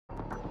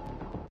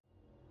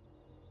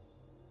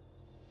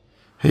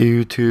Hey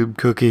YouTube,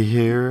 Cookie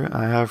here.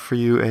 I have for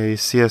you a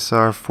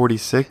CSR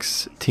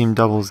 46 team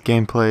doubles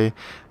gameplay,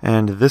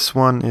 and this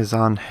one is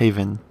on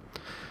Haven.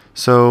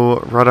 So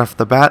right off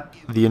the bat,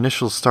 the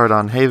initial start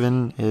on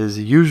Haven is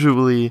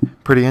usually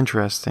pretty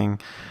interesting.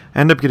 I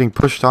end up getting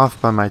pushed off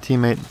by my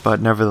teammate,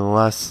 but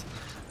nevertheless,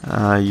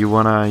 you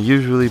want to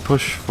usually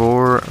push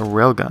for a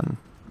railgun.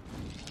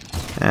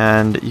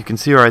 And you can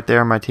see right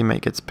there my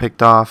teammate gets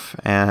picked off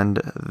and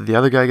the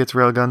other guy gets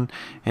railgun,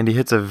 and he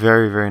hits a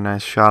very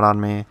nice shot on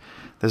me.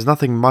 There's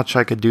nothing much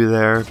I could do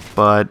there,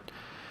 but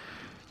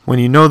when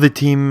you know the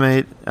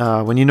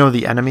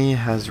enemy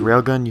has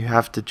railgun, you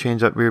have to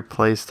change up your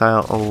play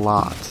style a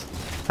lot.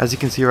 As you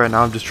can see right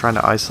now, I'm just trying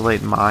to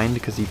isolate mine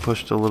because he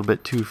pushed a little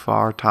bit too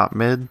far top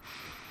mid.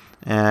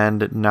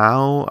 And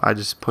now I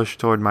just push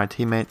toward my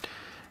teammate,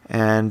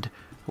 and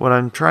what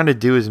I'm trying to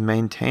do is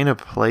maintain a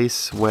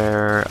place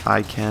where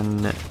I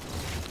can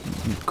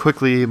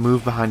quickly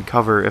move behind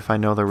cover if I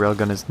know the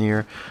railgun is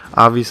near.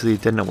 Obviously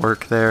it didn't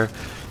work there.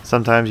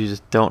 Sometimes you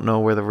just don't know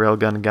where the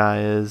railgun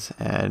guy is,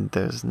 and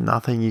there's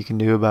nothing you can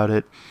do about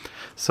it.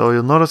 So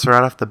you'll notice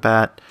right off the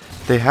bat,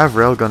 they have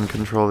railgun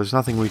control. There's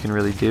nothing we can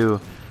really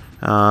do.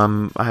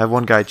 I have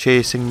one guy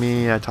chasing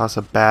me. I toss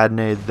a bad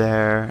nade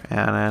there,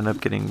 and I end up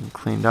getting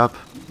cleaned up.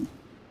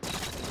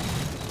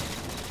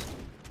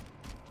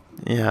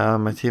 Yeah,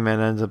 my teammate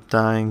ends up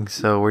dying,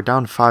 so we're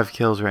down 5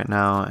 kills right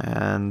now,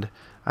 and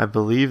I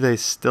believe they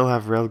still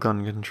have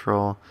railgun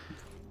control.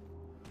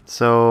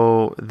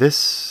 So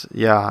this,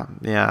 everything's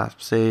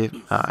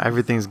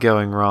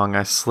going wrong.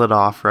 I slid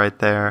off right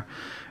there,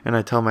 and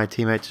I tell my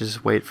teammate to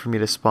just wait for me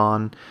to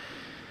spawn.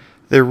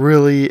 They're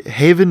really,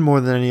 Haven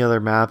more than any other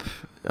map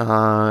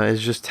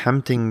is just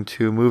tempting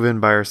to move in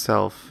by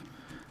yourself.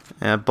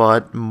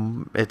 But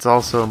it's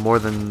also more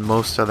than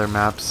most other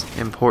maps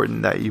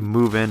important that you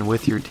move in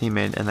with your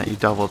teammate and that you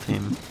double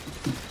team.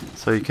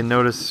 So you can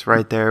notice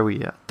right there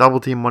we double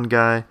team one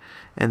guy,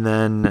 and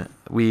then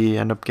we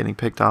end up getting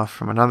picked off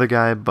from another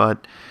guy,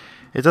 but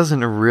it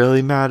doesn't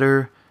really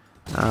matter.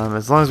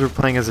 As long as we're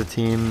playing as a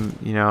team,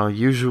 you know,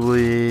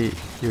 usually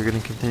you're going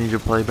to continue to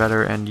play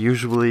better, and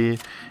usually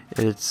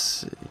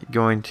it's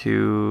going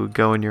to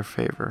go in your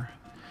favor.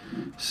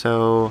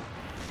 So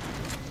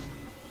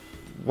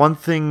one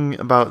thing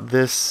about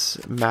this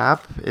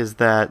map is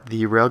that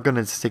the railgun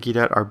and sticky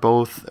det are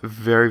both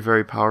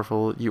very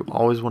powerful. You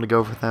always want to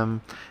go for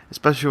them,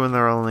 especially when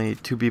there are only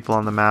 2 people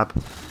on the map.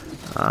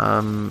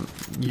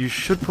 You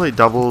should play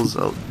doubles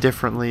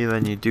differently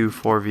than you do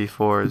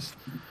 4v4s,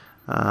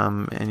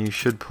 and you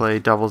should play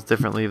doubles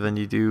differently than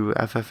you do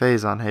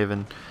FFAs on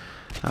Haven.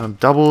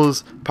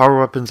 Doubles, power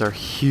weapons are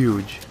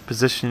huge.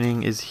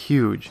 Positioning is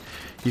huge.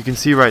 You can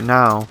see right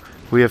now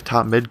we have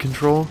top mid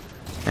control,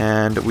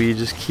 and we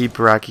just keep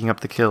racking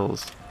up the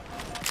kills.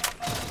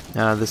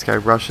 This guy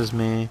rushes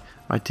me,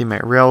 my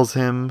teammate rails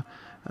him.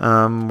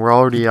 We're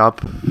already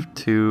up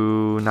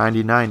to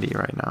 90-90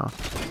 right now.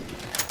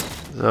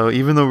 So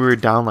even though we were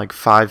down like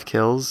 5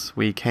 kills,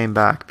 we came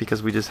back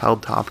because we just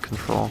held top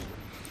control.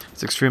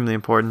 It's extremely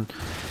important.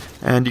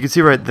 And you can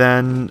see right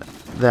then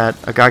that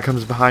a guy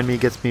comes behind me,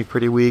 gets me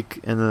pretty weak,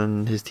 and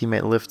then his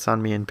teammate lifts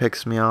on me and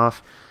picks me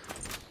off.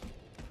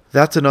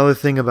 That's another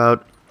thing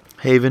about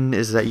Haven,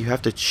 is that you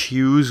have to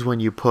choose when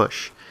you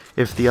push.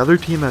 If the other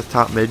team has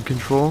top mid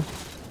control,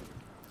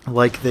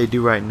 like they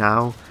do right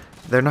now,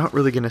 they're not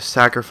really going to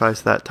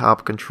sacrifice that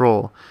top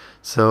control.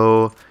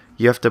 So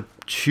you have to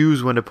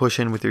choose when to push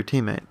in with your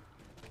teammate.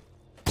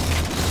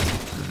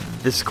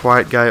 This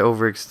quiet guy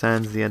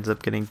overextends, he ends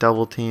up getting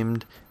double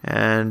teamed,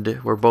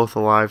 and we're both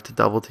alive to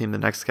double team the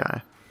next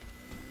guy.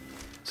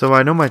 So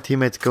I know my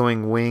teammate's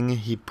going wing.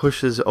 He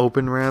pushes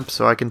open ramp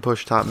so I can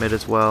push top mid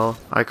as well.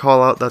 I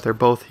call out that they're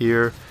both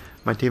here.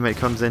 My teammate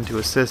comes in to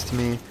assist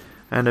me.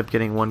 I end up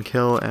getting 1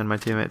 kill, and my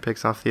teammate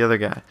picks off the other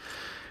guy.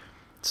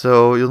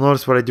 So you'll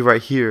notice what I do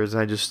right here is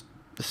I just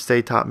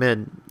stay top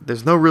mid.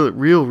 There's no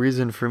real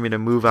reason for me to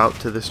move out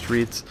to the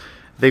streets.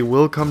 They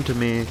will come to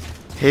me.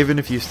 Haven,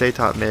 if you stay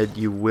top mid,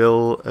 you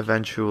will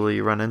eventually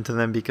run into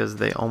them because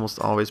they almost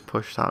always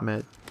push top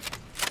mid.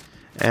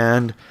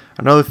 And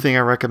another thing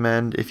I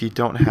recommend if you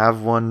don't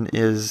have one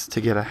is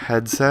to get a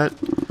headset.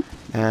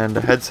 And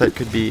a headset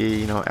could be,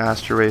 you know,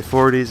 Astra Ray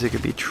 40s, it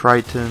could be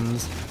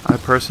Tritons. I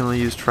personally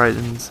use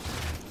Tritons,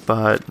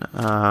 but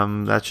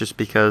that's just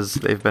because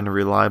they've been a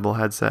reliable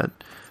headset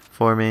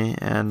for me,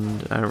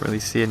 and I don't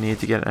really see a need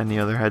to get any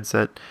other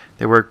headset.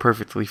 They work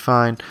perfectly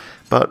fine.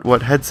 But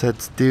what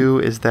headsets do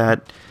is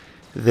that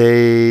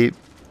they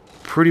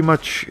pretty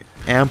much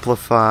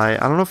amplify.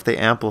 I don't know if they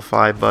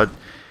amplify, but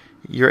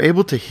you're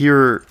able to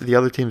hear the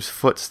other team's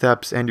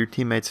footsteps and your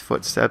teammates'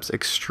 footsteps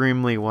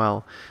extremely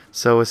well.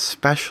 So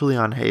especially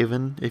on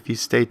Haven, if you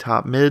stay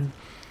top mid,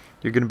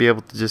 you're going to be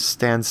able to just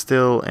stand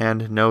still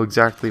and know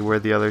exactly where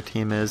the other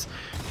team is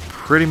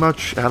pretty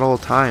much at all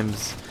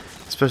times,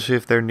 especially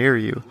if they're near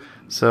you.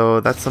 So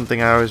that's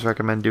something I always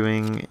recommend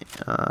doing.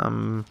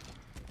 And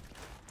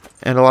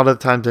a lot of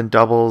the times in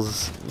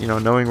doubles, you know,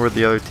 knowing where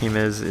the other team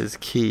is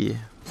key.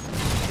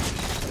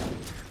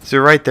 So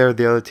right there,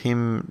 the other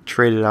team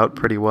traded out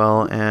pretty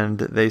well, and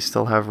they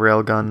still have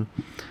railgun.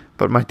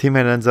 But my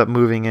teammate ends up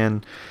moving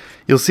in.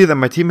 You'll see that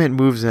my teammate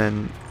moves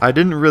in. I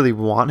didn't really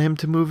want him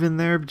to move in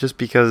there just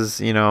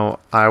because, you know,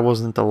 I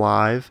wasn't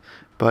alive.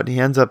 But he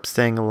ends up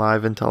staying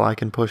alive until I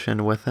can push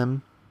in with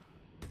him.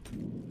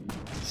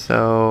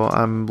 So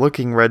I'm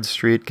looking red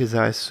street because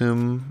I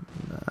assume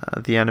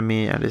the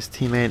enemy and his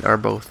teammate are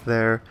both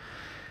there.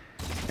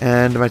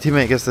 And my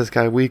teammate gets this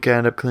guy weak. I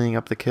end up cleaning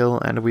up the kill,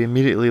 and we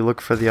immediately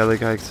look for the other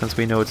guy since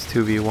we know it's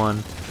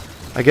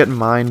 2v1. I get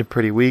mined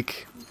pretty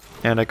weak,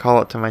 and I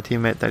call it to my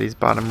teammate that he's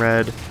bottom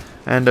red.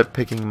 I end up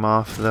picking him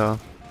off though.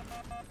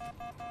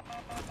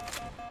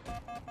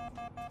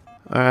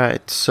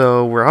 Alright,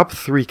 so we're up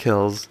 3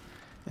 kills,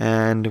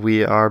 and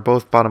we are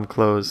both bottom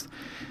closed.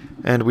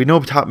 And we know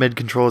top mid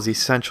control is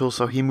essential,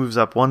 so he moves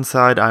up one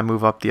side, I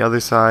move up the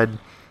other side,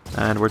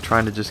 and we're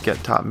trying to just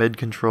get top mid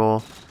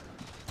control.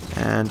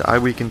 And I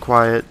weaken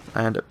quiet.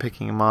 I end up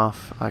picking him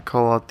off. I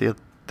call out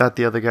that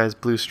the other guy's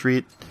blue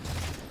street,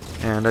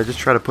 and I just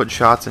try to put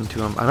shots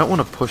into him. I don't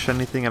want to push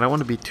anything. I don't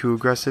want to be too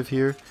aggressive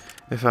here.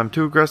 If I'm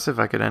too aggressive,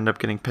 I could end up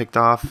getting picked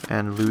off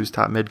and lose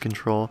top mid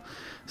control.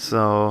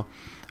 So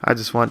I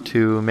just want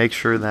to make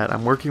sure that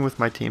I'm working with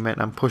my teammate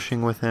and I'm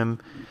pushing with him.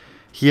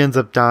 He ends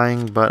up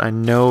dying, but I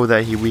know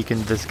that he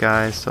weakened this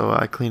guy, so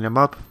I clean him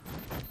up.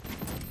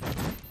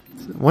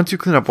 Once you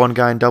clean up one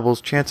guy in doubles,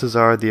 chances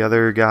are the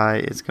other guy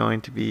is going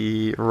to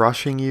be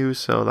rushing you,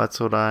 so that's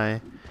what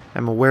I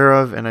am aware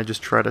of, and I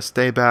just try to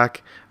stay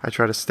back. I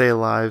try to stay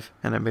alive,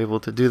 and I'm able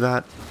to do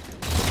that.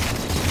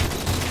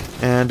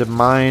 And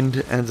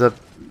Mind ends up,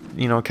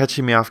 you know,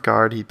 catching me off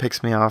guard. He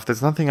picks me off.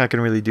 There's nothing I can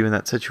really do in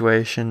that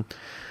situation.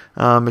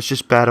 It's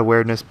just bad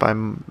awareness by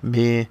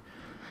me,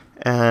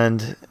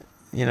 and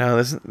you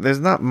know, there's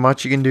not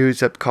much you can do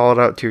except call it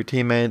out to your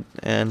teammate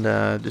and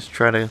just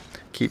try to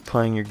keep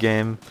playing your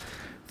game.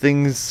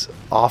 Things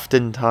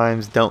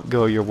oftentimes don't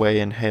go your way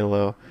in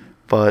Halo,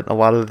 but a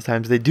lot of the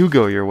times they do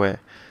go your way.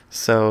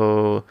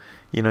 So,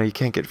 you know, you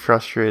can't get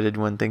frustrated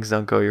when things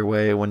don't go your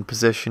way, when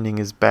positioning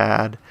is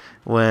bad,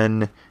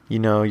 when, you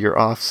know, you're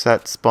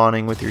offset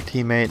spawning with your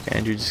teammate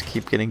and you just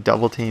keep getting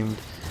double teamed.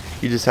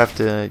 You just have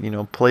to, you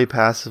know, play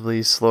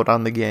passively, slow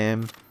down the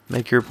game,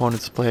 make your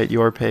opponents play at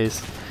your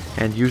pace,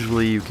 and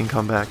usually you can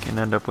come back and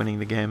end up winning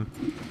the game.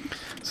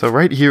 So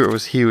right here it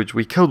was huge.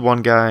 We killed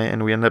one guy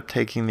and we end up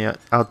taking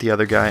out the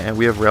other guy, and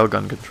we have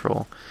railgun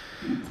control.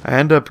 I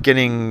end up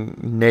getting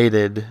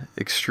naded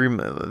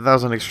extremely. That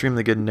was an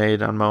extremely good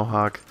nade on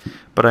Mohawk,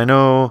 but I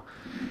know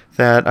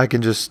that I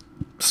can just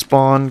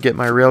spawn, get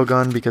my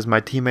railgun because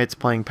my teammate's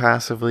playing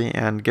passively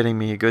and getting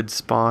me a good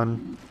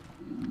spawn.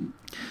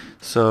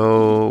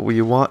 So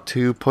we want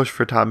to push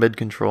for top mid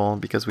control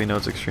because we know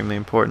it's extremely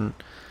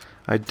important.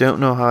 I don't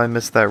know how I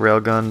missed that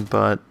railgun,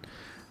 but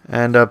I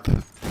end up,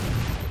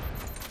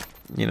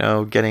 you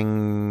know,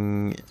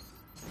 getting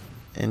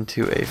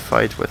into a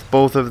fight with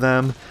both of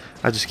them.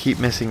 I just keep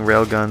missing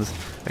railguns.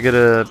 I get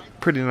a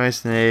pretty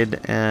nice nade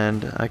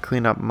and I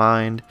clean up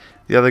Mind.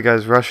 The other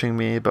guy's rushing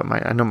me, but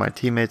I know my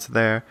teammate's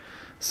there,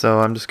 so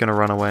I'm just gonna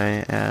run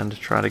away and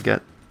try to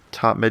get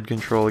top mid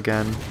control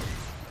again.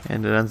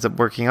 And it ends up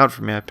working out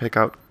for me. I pick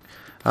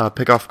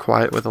off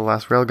quiet with the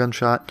last railgun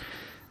shot.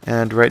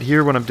 And right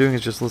here what I'm doing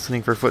is just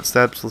listening for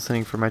footsteps,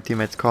 listening for my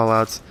teammates'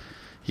 callouts.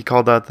 He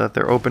called out that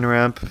they're open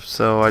ramp,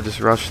 so I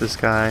just rush this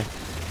guy,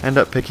 end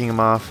up picking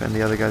him off, and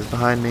the other guy's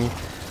behind me.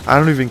 I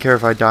don't even care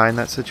if I die in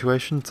that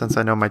situation, since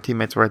I know my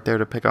teammate's right there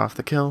to pick off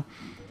the kill.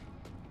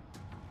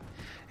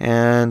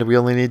 And we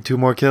only need 2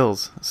 more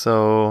kills,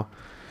 so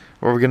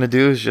what we're going to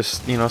do is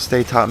just, you know,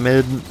 stay top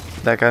mid.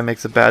 That guy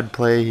makes a bad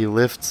play, he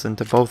lifts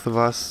into both of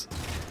us,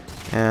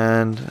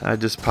 and I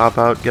just pop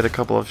out, get a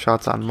couple of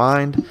shots on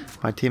Mind.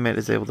 My teammate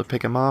is able to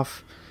pick him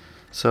off,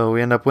 so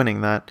we end up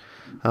winning that.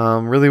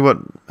 Really what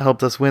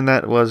helped us win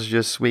that was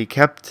just we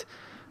kept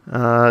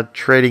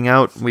trading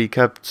out, we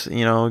kept,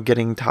 you know,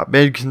 getting top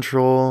mid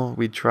control.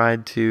 We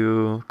tried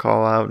to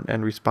call out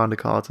and respond to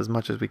callouts as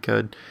much as we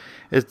could.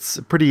 It's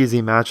a pretty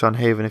easy match on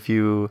Haven if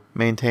you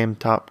maintain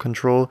top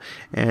control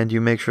and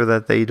you make sure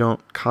that they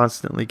don't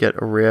constantly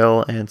get a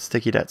rail and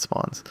sticky debt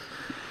spawns.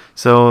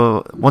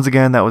 So once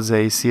again, that was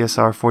a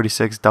CSR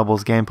 46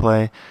 doubles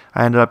gameplay.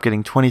 I ended up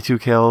getting 22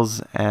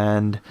 kills,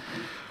 and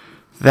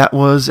that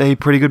was a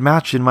pretty good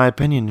match in my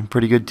opinion.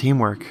 Pretty good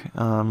teamwork.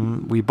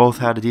 We both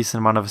had a decent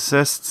amount of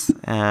assists,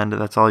 and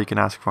that's all you can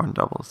ask for in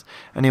doubles.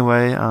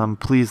 Anyway,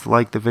 please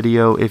like the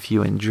video if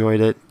you enjoyed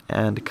it,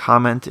 and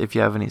comment if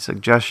you have any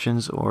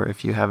suggestions or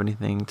if you have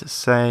anything to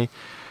say,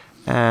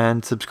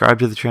 and subscribe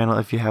to the channel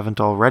if you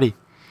haven't already.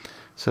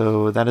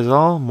 So that is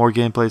all. More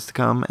gameplays to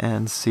come,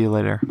 and see you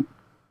later.